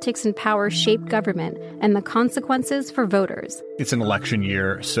 politics, and power shape government and the consequences for voters. It's an election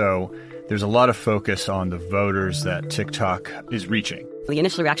year, so there's a lot of focus on the voters that TikTok is reaching. The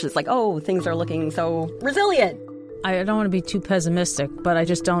initial reaction is like, oh, things are looking so resilient. I don't want to be too pessimistic, but I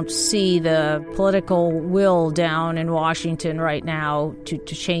just don't see the political will down in Washington right now to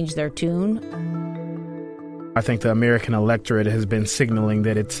change their tune. I think the American electorate has been signaling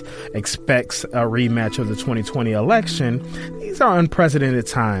that it expects a rematch of the 2020 election. These are unprecedented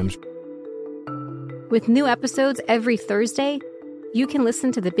times. With new episodes every Thursday, you can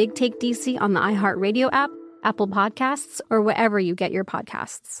listen to the Big Take DC on the iHeartRadio app, Apple Podcasts, or wherever you get your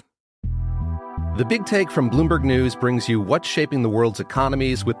podcasts. The Big Take from Bloomberg News brings you what's shaping the world's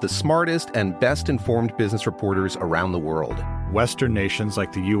economies with the smartest and best-informed business reporters around the world. Western nations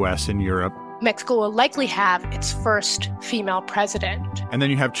like the U.S. and Europe. Mexico will likely have its first female president. And then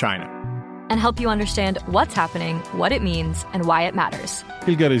you have China. And help you understand what's happening, what it means, and why it matters.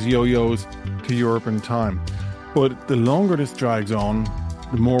 He'll get his yo-yos to Europe in time. But the longer this drags on,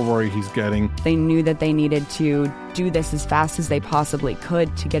 the more worried he's getting. They knew that they needed to do this as fast as they possibly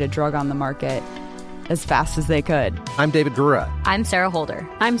could to get a drug on the market as fast as they could. I'm David Gura. I'm Sarah Holder.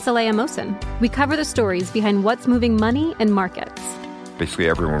 I'm Saleha Mohsen. We cover the stories behind what's moving money and markets. Basically,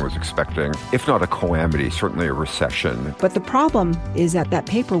 everyone was expecting, if not a calamity, certainly a recession. But the problem is that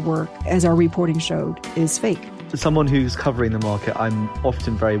paperwork, as our reporting showed, is fake. As someone who's covering the market, I'm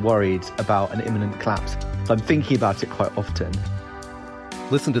often very worried about an imminent collapse. So I'm thinking about it quite often.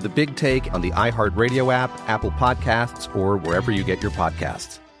 Listen to The Big Take on the iHeartRadio app, Apple Podcasts, or wherever you get your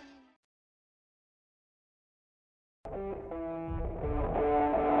podcasts.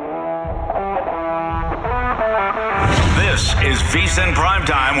 This is VSiN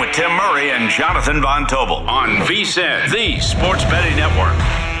Primetime with Tim Murray and Jonathan Von Tobel on VSiN, the sports betting network.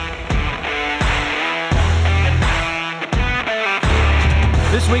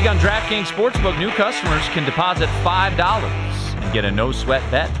 This week on DraftKings Sportsbook, new customers can deposit $5 and get a no-sweat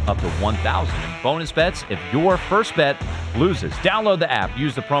bet up to $1,000 in bonus bets if your first bet loses. Download the app.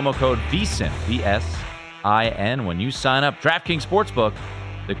 Use the promo code VSiN, V-S-I-N, when you sign up. DraftKings Sportsbook,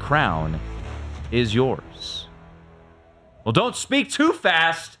 the crown is yours. Well, don't speak too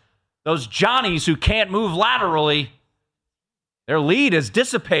fast. Those Johnnies who can't move laterally, their lead is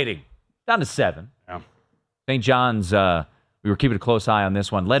dissipating. Down to 7. Yeah. St. John's, we were keeping a close eye on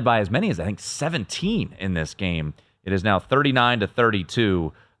this one, led by as many as, I think, 17 in this game. It is now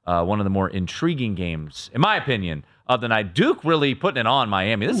 39-32, one of the more intriguing games, in my opinion, of the night. Duke really putting it on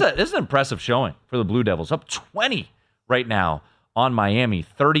Miami. This is an impressive showing for the Blue Devils. Up 20 right now on Miami,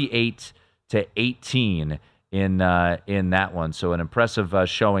 38-18. In that one. So an impressive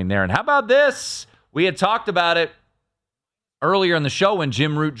showing there. And how about this? We had talked about it earlier in the show when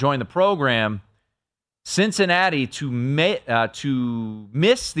Jim Root joined the program. Cincinnati to miss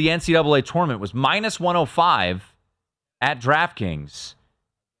the NCAA tournament was minus 105 at DraftKings.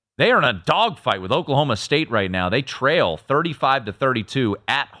 They are in a dogfight with Oklahoma State right now. They trail 35-32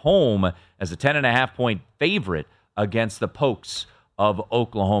 at home as a 10.5-point favorite against the Pokes of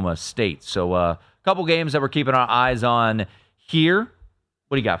Oklahoma State. So, couple games that we're keeping our eyes on here.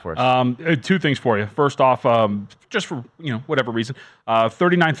 What do you got for us? Two things for you. First off, just for whatever reason,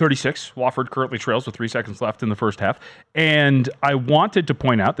 39-36. Wofford currently trails with 3 seconds left in the first half. And I wanted to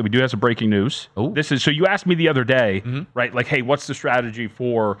point out that we do have some breaking news. Ooh. So you asked me the other day, right? Like, hey, what's the strategy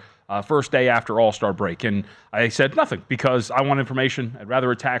for first day after All-Star break? And I said nothing because I want information. I'd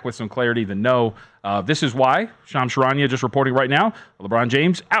rather attack with some clarity than no. This is why Shams Charania just reporting right now, LeBron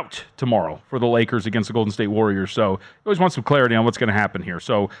James out tomorrow for the Lakers against the Golden State Warriors. So I always want some clarity on what's going to happen here.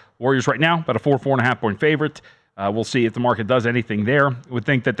 So Warriors right now, about a 4.5 point favorite. We'll see if the market does anything there. I would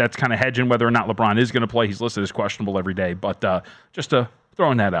think that that's kind of hedging whether or not LeBron is going to play. He's listed as questionable every day, but just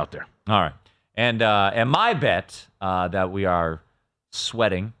throwing that out there. All right. And my bet that we are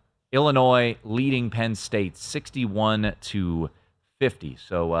sweating, Illinois leading Penn State 61-50.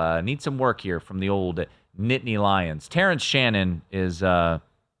 So need some work here from the old Nittany Lions. Terrence Shannon is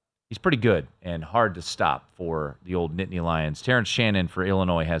he's pretty good and hard to stop for the old Nittany Lions. Terrence Shannon for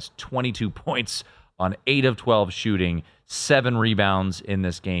Illinois has 22 points on 8 of 12 shooting, 7 rebounds in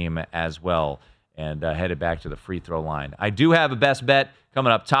this game as well, and headed back to the free throw line. I do have a best bet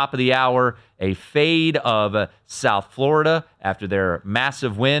coming up top of the hour, a fade of South Florida after their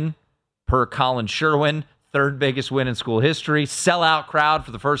massive win per Colin Sherwin, third biggest win in school history, sellout crowd for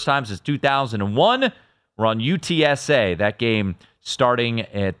the first time since 2001. We're on UTSA, that game starting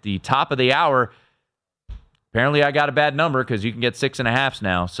at the top of the hour. apparently I got a bad number because you can get 6.5s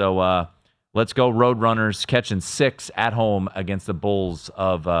now. So let's go Roadrunners catching 6 at home against the Bulls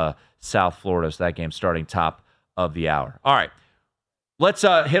of South Florida. So that game starting top of the hour. All right. Let's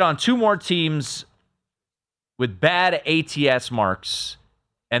hit on 2 more teams with bad ATS marks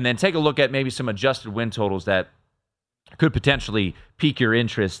and then take a look at maybe some adjusted win totals that could potentially pique your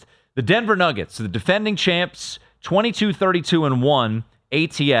interest. The Denver Nuggets, the defending champs, 22-32-1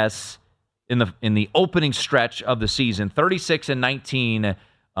 ATS in the opening stretch of the season, 36-19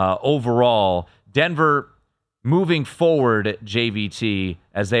 overall. Denver moving forward, JVT,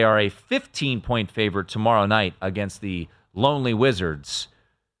 as they are a 15-point favorite tomorrow night against the Lonely Wizards.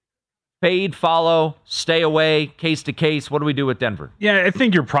 Fade, follow, stay away, case to case. What do we do with Denver? Yeah, I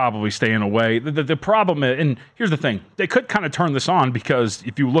think you're probably staying away. The problem, and here's the thing, they could kind of turn this on because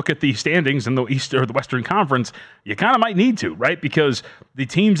if you look at the standings in the East or the Western Conference, you kind of might need to, right? Because the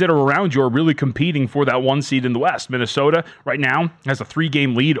teams that are around you are really competing for that 1 seed in the West. Minnesota right now has a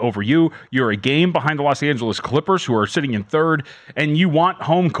 3-game lead over you. You're a game behind the Los Angeles Clippers, who are sitting in 3rd, and you want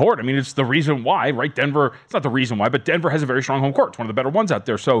home court. I mean, it's the reason why, right? Denver, it's not the reason why, but Denver has a very strong home court. It's one of the better ones out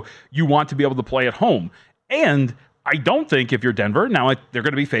there. So you want to be able to play at home. And I don't think if you're Denver, now they're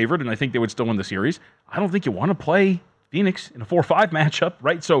going to be favored, and I think they would still win the series. I don't think you want to play Phoenix in a 4-5 matchup,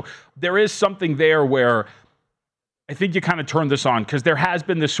 right? So there is something there where I think you kind of turn this on because there has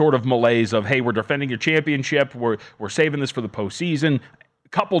been this sort of malaise of, hey, we're defending your championship, we're saving this for the postseason,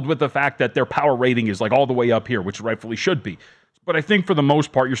 coupled with the fact that their power rating is like all the way up here, which rightfully should be. But I think for the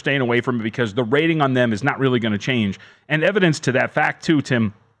most part, you're staying away from it because the rating on them is not really going to change. And evidence to that fact, too,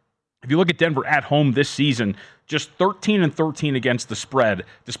 Tim, if you look at Denver at home this season, just 13-13 against the spread,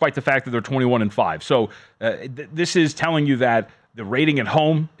 despite the fact that they're 21-5. So this is telling you that the rating at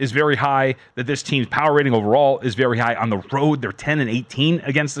home is very high, that this team's power rating overall is very high. On the road, they're 10-18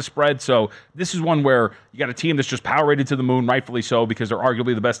 against the spread. So this is one where you got a team that's just power rated to the moon, rightfully so, because they're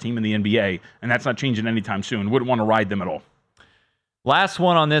arguably the best team in the NBA, and that's not changing anytime soon. Wouldn't want to ride them at all. Last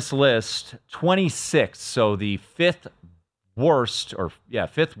one on this list, 26th, so the fifth worst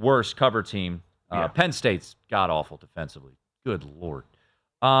cover team. Penn State's god-awful defensively. Good Lord.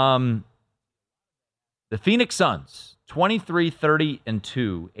 The Phoenix Suns, 23-30-2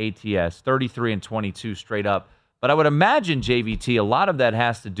 ATS, 33-22 straight up. But I would imagine, JVT, a lot of that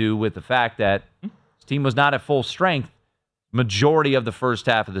has to do with the fact that this team was not at full strength majority of the first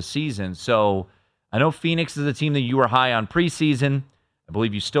half of the season. So I know Phoenix is a team that you were high on preseason. I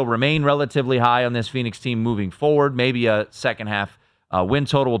believe you still remain relatively high on this Phoenix team moving forward. Maybe a second half win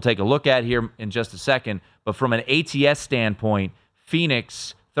total we'll take a look at here in just a second. But from an ATS standpoint,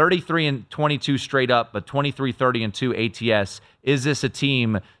 Phoenix 33-22 straight up, but 23-30-2 ATS. Is this a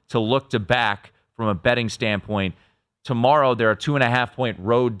team to look to back from a betting standpoint? Tomorrow, they're a 2.5-point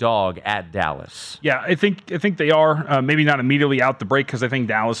road dog at Dallas. Yeah, I think they are. Maybe not immediately out the break because I think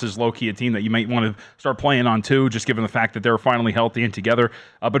Dallas is low-key a team that you might want to start playing on too, just given the fact that they're finally healthy and together.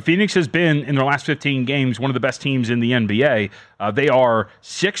 But Phoenix has been, in their last 15 games, one of the best teams in the NBA. They are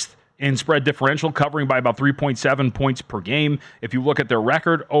 6th in spread differential, covering by about 3.7 points per game. If you look at their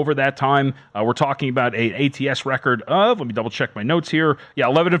record over that time, we're talking about an ATS record of, let me double check my notes here,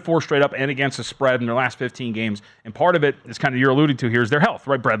 11-4 straight up and against the spread in their last 15 games. And part of it is kind of you're alluding to here is their health,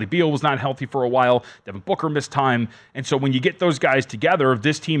 right? Bradley Beal was not healthy for a while. Devin Booker missed time. And so when you get those guys together,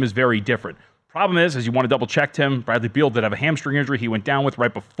 this team is very different. Problem is, as you want to double check him, Bradley Beal did have a hamstring injury he went down with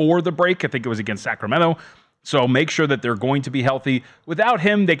right before the break. I think it was against Sacramento. So make sure that they're going to be healthy. Without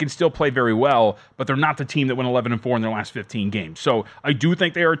him, they can still play very well, but they're not the team that went 11-4 in their last 15 games. So I do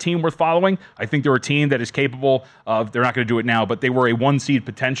think they are a team worth following. I think they're a team that is capable of, they're not going to do it now, but they were a 1-seed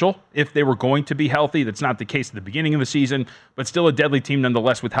potential if they were going to be healthy. That's not the case at the beginning of the season, but still a deadly team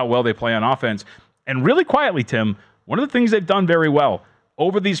nonetheless with how well they play on offense. And really quietly, Tim, one of the things they've done very well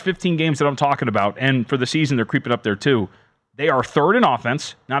over these 15 games that I'm talking about, and for the season they're creeping up there too, they are 3rd in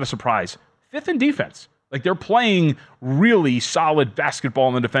offense, not a surprise, 5th in defense. Like, they're playing really solid basketball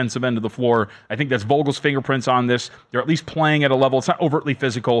on the defensive end of the floor. I think that's Vogel's fingerprints on this. They're at least playing at a level. It's not overtly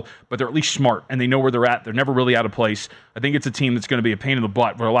physical, but they're at least smart, and they know where they're at. They're never really out of place. I think it's a team that's going to be a pain in the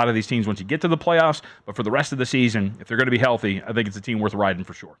butt for a lot of these teams once you get to the playoffs. But for the rest of the season, if they're going to be healthy, I think it's a team worth riding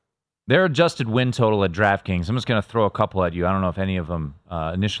for sure. Their adjusted win total at DraftKings, I'm just going to throw a couple at you. I don't know if any of them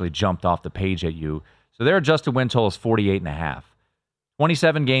initially jumped off the page at you. So their adjusted win total is 48.5.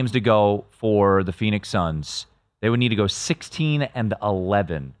 27 games to go for the Phoenix Suns. They would need to go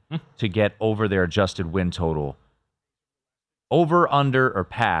 16-11 to get over their adjusted win total. Over, under, or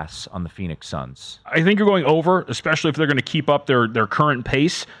pass on the Phoenix Suns? I think you're going over, especially if they're going to keep up their current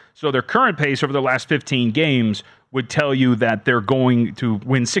pace. So their current pace over the last 15 games would tell you that they're going to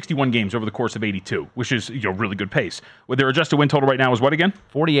win 61 games over the course of 82, which is really good pace. Well, their adjusted win total right now is what again?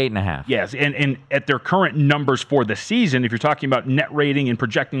 48.5. Yes, and at their current numbers for the season, if you're talking about net rating and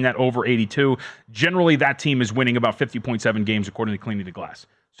projecting that over 82, generally that team is winning about 50.7 games according to Cleaning the Glass.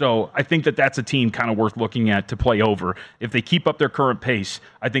 So I think that that's a team kind of worth looking at to play over. If they keep up their current pace,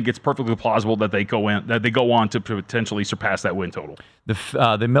 I think it's perfectly plausible that they go on to potentially surpass that win total.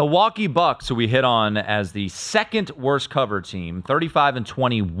 The Milwaukee Bucks, who we hit on as the second worst cover team,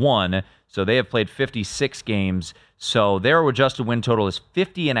 35-21. So they have played 56 games. So their adjusted win total is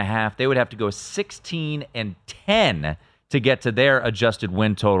 50.5. They would have to go 16-10 to get to their adjusted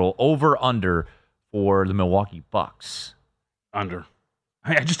win total. Over/under for the Milwaukee Bucks. Under.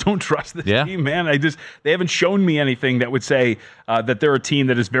 I just don't trust this team, man. They haven't shown me anything that would say that they're a team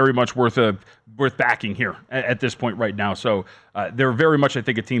that is very much worth backing here at this point right now. So they're very much, I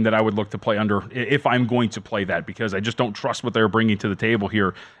think, a team that I would look to play under if I'm going to play that, because I just don't trust what they're bringing to the table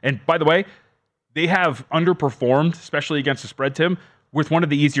here. And by the way, they have underperformed, especially against the spread, Tim, with one of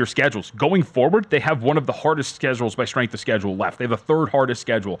the easier schedules. Going forward, they have one of the hardest schedules by strength of schedule left. They have the third hardest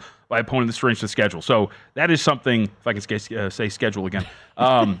schedule by opponent strength of schedule. So that is something, if I can say schedule again,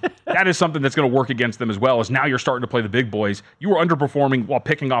 that is something that's going to work against them as well, as now you're starting to play the big boys. You were underperforming while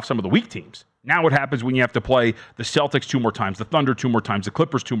picking off some of the weak teams. Now what happens when you have to play the Celtics 2 more times, the Thunder 2 more times, the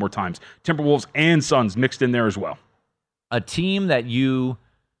Clippers 2 more times, Timberwolves and Suns mixed in there as well. A team that you,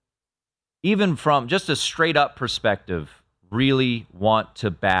 even from just a straight up perspective, really want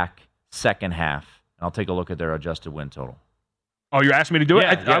to back second half. And I'll take a look at their adjusted win total. Oh, you're asking me to do it?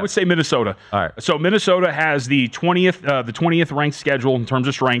 I would say Minnesota. All right. So Minnesota has the 20th ranked schedule in terms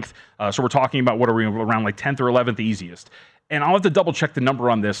of strength. So we're talking about, what are we, around like 10th or 11th easiest. And I'll have to double check the number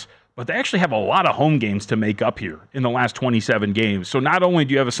on this, but they actually have a lot of home games to make up here in the last 27 games. So not only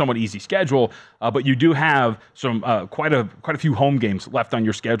do you have a somewhat easy schedule, but you do have some quite a few home games left on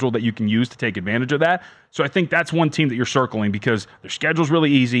your schedule that you can use to take advantage of that. So I think that's one team that you're circling, because their schedule's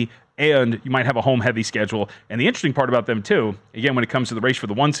really easy and you might have a home-heavy schedule. And the interesting part about them, too, again, when it comes to the race for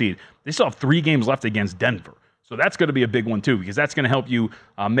the 1 seed, they still have 3 games left against Denver. So that's going to be a big one, too, because that's going to help you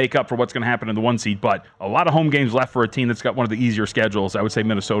make up for what's going to happen in the 1 seed. But a lot of home games left for a team that's got one of the easier schedules. I would say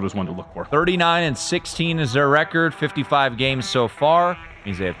Minnesota's one to look for. 39-16 is their record. 55 games so far.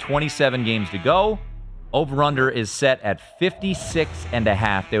 Means they have 27 games to go. Over/under is set at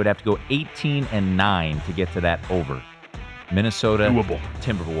 56.5. They would have to go 18-9 to get to that over. Minnesota Doable.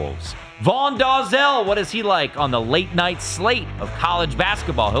 Timberwolves. Vaughn Dalzell, what is he like on the late night slate of college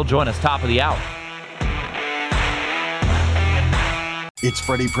basketball? He'll join us top of the hour. It's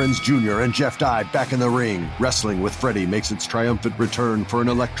Freddie Prinze Jr. and Jeff Dye back in the ring. Wrestling with Freddie makes its triumphant return for an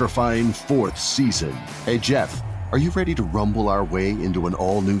electrifying 4th season. Hey, Jeff, are you ready to rumble our way into an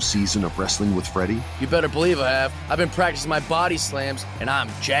all-new season of Wrestling with Freddie? You better believe I have. I've been practicing my body slams, and I'm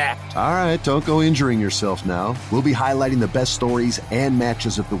jacked. All right, don't go injuring yourself now. We'll be highlighting the best stories and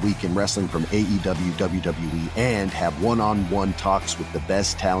matches of the week in wrestling from AEW, WWE, and have one-on-one talks with the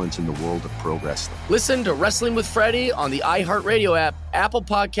best talents in the world of pro wrestling. Listen to Wrestling with Freddie on the iHeartRadio app, Apple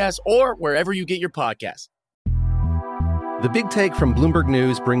Podcasts, or wherever you get your podcasts. The Big Take from Bloomberg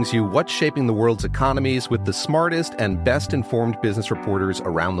News brings you what's shaping the world's economies with the smartest and best-informed business reporters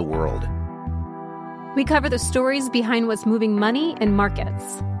around the world. We cover the stories behind what's moving money and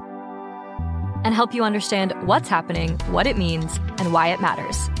markets, and help you understand what's happening, what it means, and why it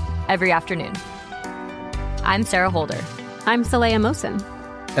matters every afternoon. I'm Sarah Holder. I'm Saleha Mohsin.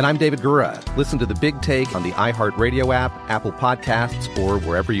 And I'm David Gura. Listen to The Big Take on the iHeartRadio app, Apple Podcasts, or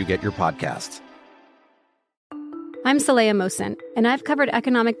wherever you get your podcasts. I'm Saleha Mohsin, and I've covered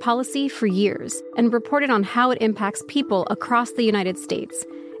economic policy for years and reported on how it impacts people across the United States.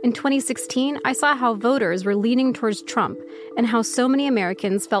 In 2016, I saw how voters were leaning towards Trump and how so many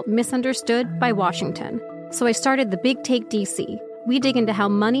Americans felt misunderstood by Washington. So I started The Big Take DC. We dig into how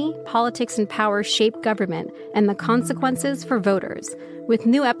money, politics, and power shape government and the consequences for voters. With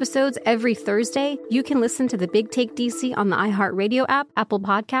new episodes every Thursday, you can listen to The Big Take DC on the iHeartRadio app, Apple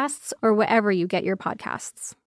Podcasts, or wherever you get your podcasts.